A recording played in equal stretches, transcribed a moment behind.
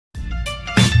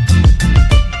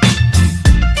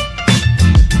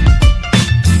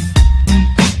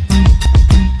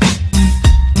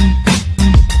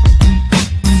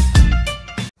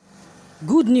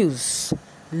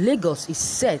Lagos is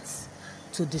set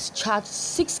to discharge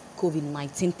 6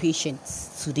 COVID-19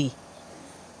 patients today.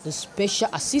 The Special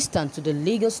Assistant to the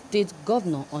Lagos State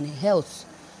Governor on Health,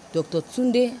 Dr.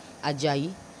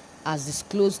 AJAYI, has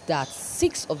disclosed that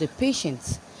 6 of the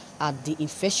patients at the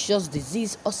Infectious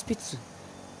Disease Hospital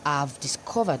have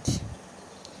discovered.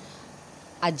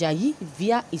 AJAYI,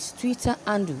 via his Twitter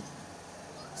handle,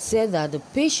 said that the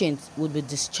patients would be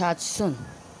discharged soon.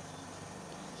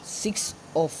 6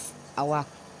 of our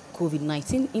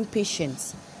COVID-19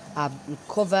 inpatients have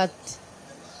recovered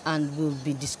and will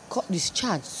be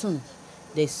discharged soon.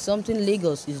 There's something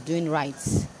Lagos is doing right.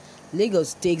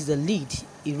 Lagos takes the lead,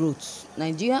 he wrote.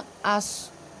 Nigeria has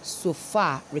so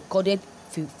far recorded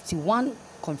 51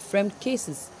 confirmed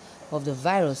cases of the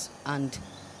virus and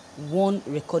 1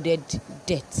 recorded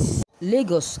death.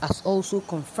 Lagos has also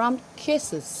confirmed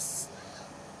cases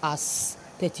as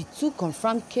 32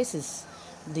 confirmed cases,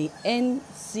 the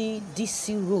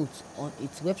NCDC wrote on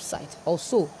its website.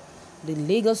 Also, the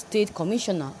Lagos State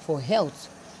Commissioner for Health,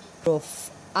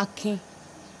 Prof. Akin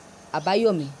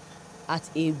Abayomi, at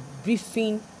a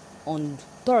briefing on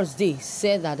Thursday,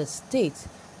 said that the state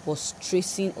was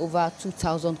tracing over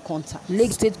 2,000 contacts.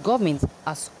 Lagos State government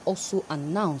has also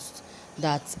announced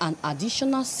that an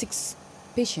additional 6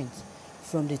 patients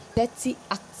from the 30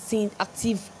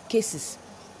 active cases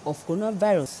of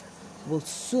coronavirus will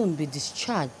soon be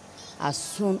discharged as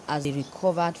soon as they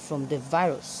recovered from the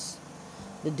virus.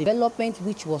 The development,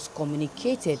 which was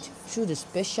communicated through the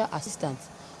Special Assistant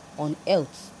on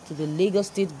Health to the Lagos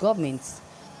State Government,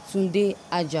 Tunde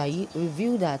Ajayi,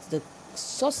 revealed that the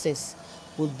success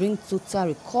will bring total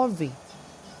recovery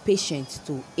patients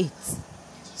to 8.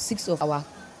 6 of our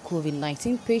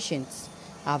COVID-19 patients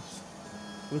have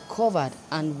recovered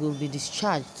and will be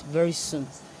discharged very soon.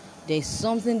 There is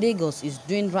something Lagos is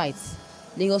doing right.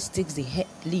 Lagos takes the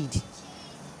lead.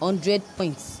 100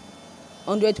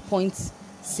 points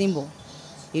symbol.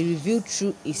 He revealed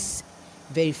through his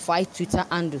verified Twitter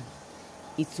handle.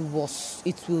 It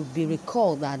will be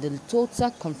recalled that the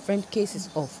total confirmed cases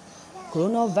of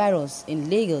coronavirus in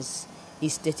Lagos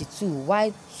is 32,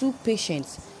 while 2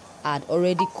 patients had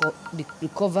already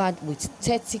recovered with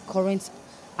 30 current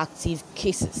active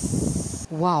cases.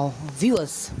 Wow,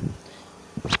 viewers,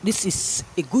 this is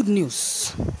a good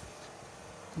news.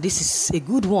 This is a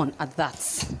good one at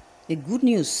that. A good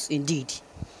news indeed.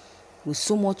 We're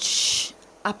so much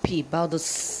happy about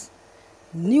this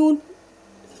new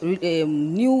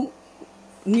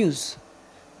news.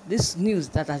 This news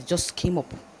that has just came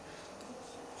up.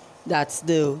 That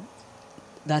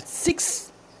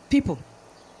 6 people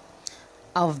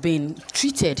have been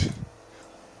treated,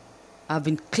 have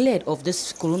been cleared of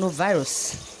this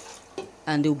coronavirus,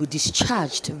 and they will be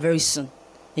discharged very soon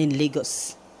in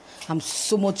Lagos. I'm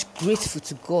so much grateful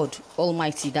to God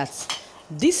Almighty that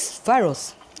this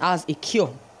virus has a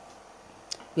cure.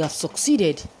 We have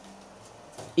succeeded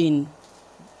in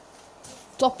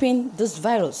stopping this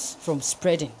virus from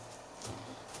spreading.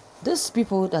 These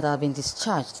people that have been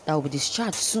discharged, that will be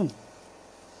discharged soon,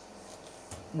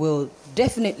 will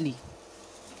definitely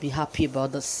be happy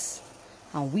about this.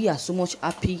 And we are so much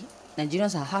happy.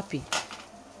 Nigerians are happy.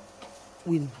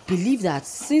 We believe that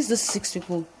since the 6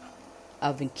 people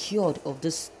have been cured of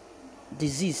this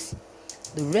disease,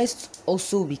 the rest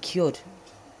also will be cured.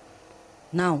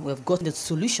 Now we have gotten the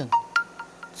solution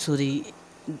to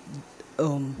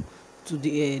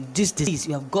this disease.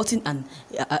 We have gotten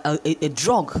a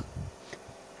drug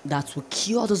that will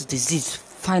cure this disease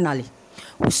finally.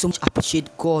 We so much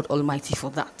appreciate God Almighty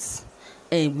for that,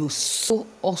 and we so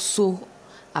also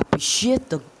appreciate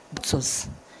the doctors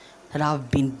that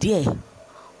have been there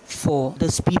for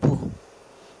these people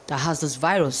that has this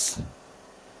virus.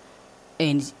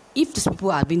 And if these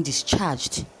people are being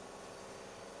discharged,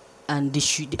 and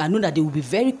I know that they will be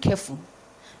very careful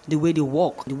the way they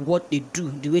walk, what they do,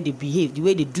 the way they behave, the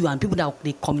way they do, and people that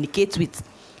they communicate with,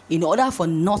 in order for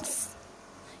them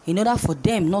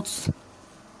not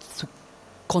to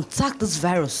contact this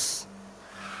virus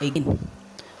again.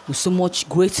 We're so much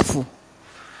grateful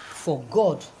for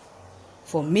God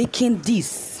for making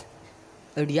this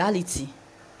a reality.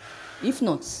 If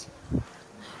not,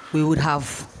 we would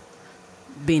have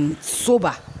been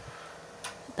sober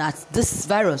that this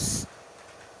virus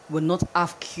will not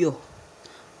have cure.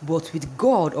 But with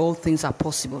God, all things are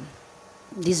possible.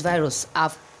 This virus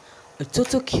have a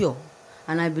total cure,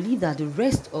 and I believe that the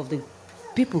rest of the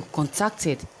people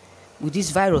contacted with this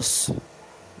virus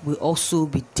will also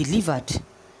be delivered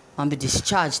and be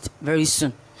discharged very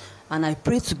soon. And I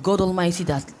pray to God Almighty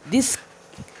that these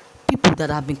people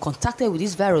that have been contacted with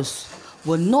this virus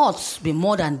will not be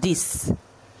more than this.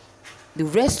 the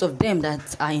rest of them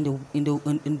that are in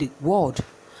the world,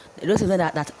 the rest of them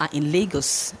that are in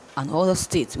Lagos and other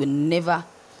states will never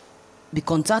be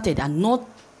contacted, and no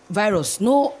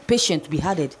patient will be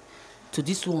added to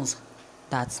these ones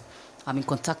that have been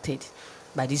contacted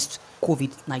by this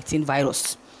COVID-19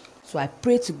 virus. So I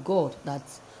pray to God that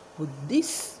with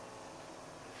this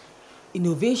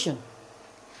innovation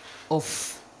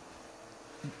of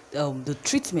the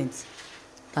treatment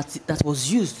that was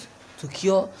used to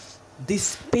cure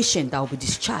this patient that will be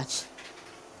discharged,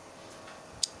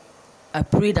 I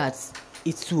pray that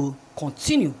it will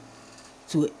continue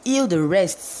to heal the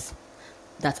rest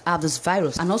that have this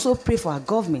virus, and also pray for our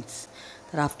governments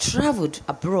that have traveled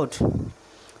abroad,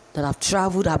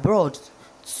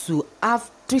 to have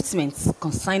treatments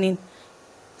concerning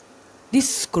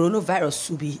this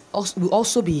coronavirus will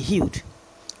also be healed.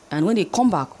 And when they come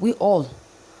back, we all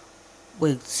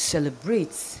will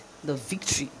celebrate the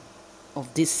victory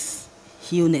of this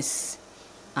illness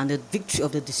and the victory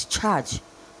of the discharge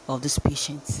of this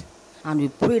patient. And we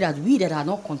pray that we that are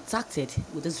not contacted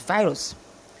with this virus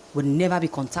will never be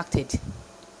contacted,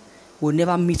 will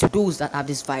never meet those that have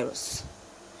this virus.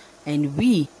 And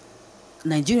we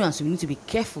Nigerians, we need to be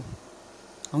careful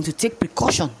and to take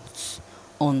precautions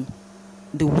on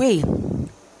the way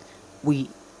we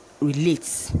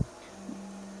relate.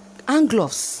 Hand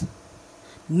gloves,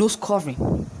 nose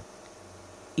covering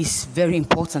is very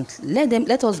important.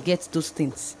 Let us get those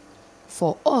things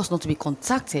for us not to be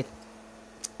contacted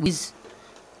with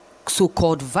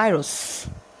so-called virus.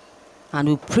 And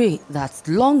we pray that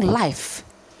long life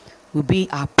will be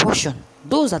our portion.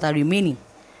 Those that are remaining,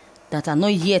 that are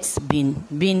not yet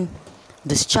been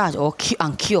discharged or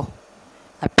cured,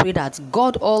 I pray that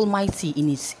God Almighty in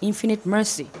His infinite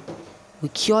mercy will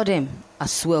cure them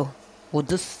as well with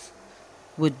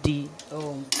the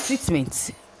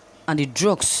treatment and the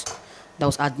drugs that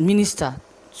was administered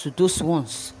to those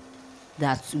ones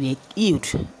that were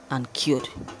healed and cured.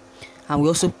 And we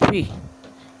also pray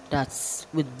that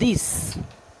with this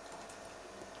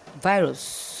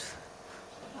virus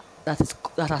that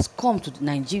has come to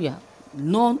Nigeria,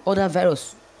 none other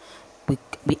virus will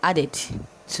be added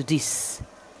to this.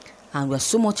 And we are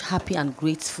so much happy and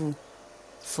grateful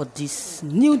for this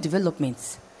new development,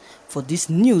 for this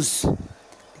news,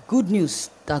 the good news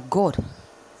that God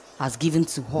has given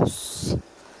to us.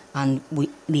 And with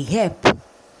the help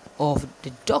of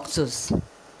the doctors,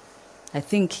 I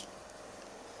think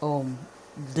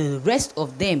the rest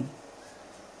of them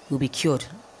will be cured.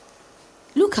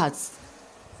 Look at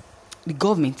the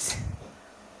government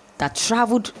that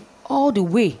traveled all the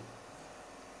way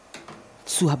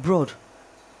to abroad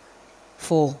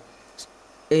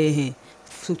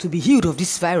to be healed of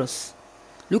this virus.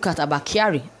 Look at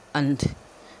Abakari and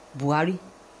Buhari.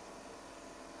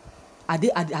 Are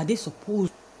they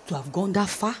supposed to have gone that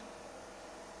far?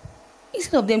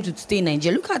 Instead of them to stay in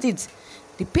Nigeria, look at it.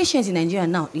 The patients in Nigeria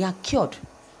now, they are cured.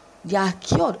 They are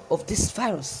cured of this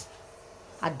virus.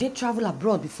 Had they traveled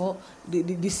abroad before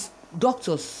these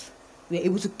doctors were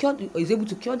able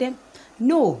to cure them?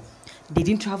 No, they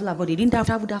didn't travel abroad. They didn't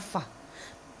travel that far.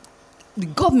 The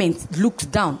government looks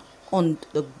down on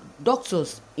the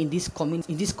doctors in this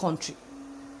country.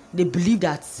 They believe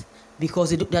that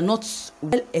because they are not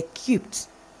well equipped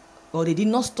or they did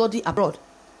not study abroad,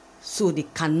 so they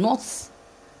cannot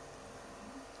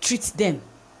treat them,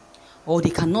 or they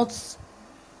cannot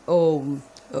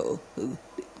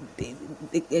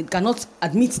they cannot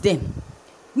admit them,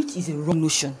 which is a wrong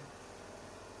notion.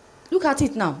 Look at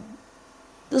it now.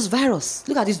 This virus,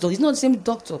 look at this doctor. It's not the same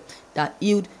doctor that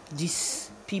healed these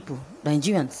people,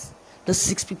 Nigerians, those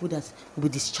 6 people that will be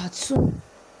discharged soon.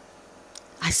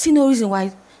 I see no reason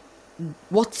why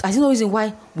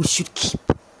we should keep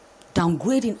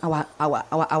downgrading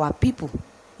our people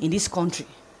in this country.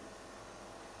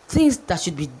 Things that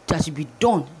should be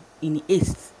done in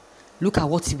haste. Look at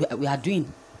what we are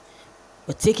doing.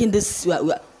 We're taking this. We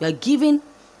are giving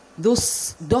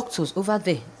those doctors over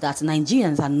there that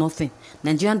Nigerians are nothing.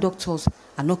 Nigerian doctors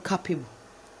are not capable,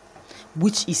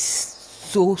 which is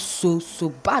so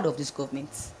bad of this government.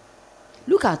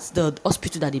 Look at the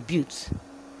hospital that they built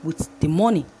with the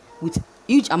money, with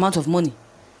huge amount of money.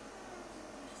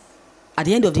 At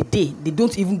the end of the day, they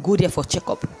don't even go there for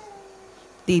checkup.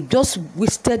 They just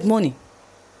wasted money.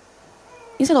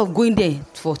 Instead of going there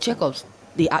for checkups,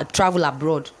 they travel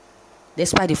abroad,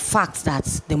 despite the fact that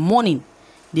the money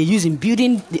they use in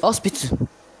building the hospital,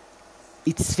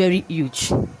 it's very huge.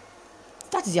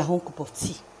 That is your own cup of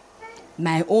tea.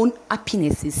 My own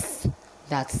happiness is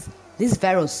that this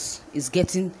virus is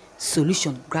getting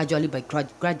solution gradually,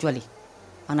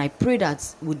 and I pray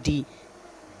that with the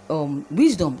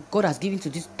wisdom God has given to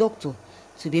this doctor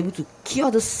to be able to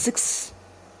cure the 6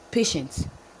 patients,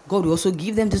 God will also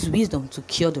give them this wisdom to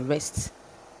cure the rest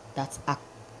that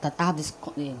have this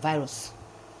virus.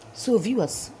 So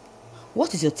viewers,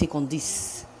 what is your take on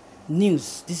this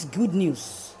news, this good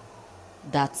news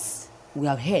that we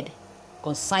have heard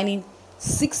concerning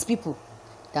 6 people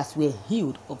that were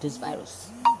healed of this virus?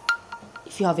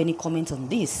 If you have any comments on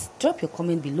this, drop your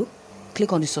comment below.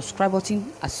 Click on the subscribe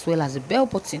button as well as the bell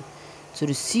button to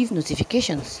receive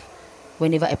notifications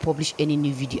whenever I publish any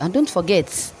new video. And don't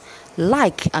forget,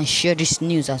 like and share this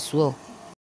news as well.